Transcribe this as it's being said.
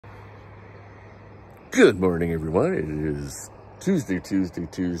Good morning, everyone. It is Tuesday,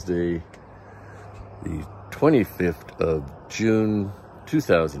 the 25th of June,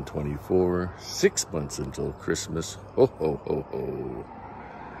 2024. 6 months until Christmas. Ho, ho, ho, ho.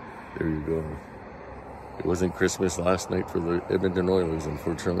 There you go. It wasn't Christmas last night for the Edmonton Oilers,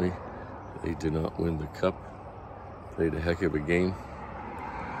 unfortunately. They did not win the cup. Played a heck of a game.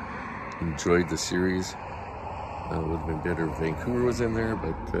 Enjoyed the series. It would have been better if Vancouver was in there,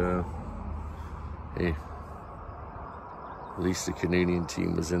 but hey, at least the Canadian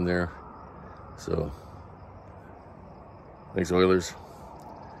team was in there. So, thanks, Oilers.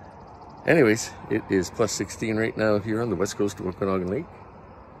 Anyways, it is plus 16 right now here on the west coast of Okanagan Lake.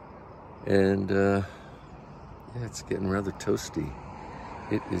 And, yeah, it's getting rather toasty.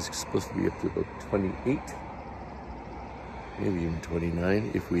 It is supposed to be up to about 28, maybe even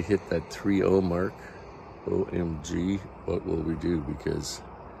 29. If we hit that 3-0 mark, OMG, what will we do? Because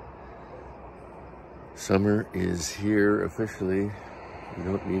summer is here officially. We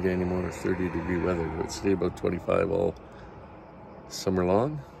don't need any more 30-degree weather. Let's stay about 25 all summer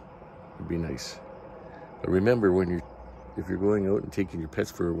long. It'd be nice. But remember, if you're going out and taking your pets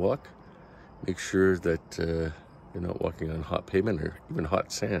for a walk, make sure that you're not walking on hot pavement or even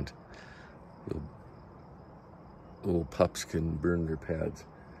hot sand. Little pups can burn their pads.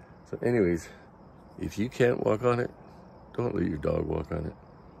 So anyways, if you can't walk on it, don't let your dog walk on it,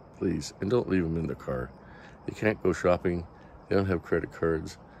 please. And don't leave them in the car. They can't go shopping. They don't have credit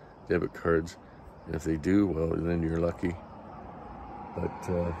cards, debit cards. And if they do, well, then you're lucky.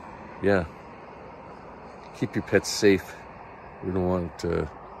 But, yeah, keep your pets safe. We don't want to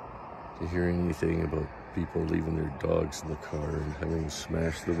hear anything about people leaving their dogs in the car and having to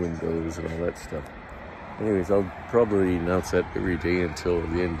smash the windows and all that stuff. Anyways, I'll probably announce that every day until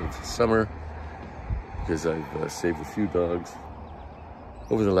the end of the summer, because I've saved a few dogs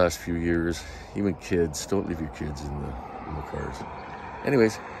over the last few years. Even kids, don't leave your kids in the cars.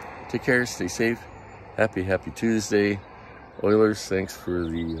 Anyways, take care, stay safe. Happy Tuesday. Oilers, thanks for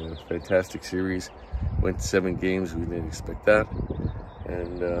the fantastic series. Went 7 games, we didn't expect that.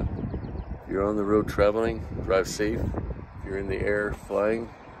 And if you're on the road traveling, drive safe. If you're in the air flying,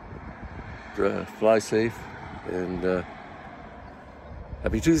 fly safe. And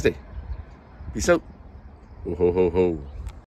happy Tuesday. Peace out. Ho, ho, ho, ho.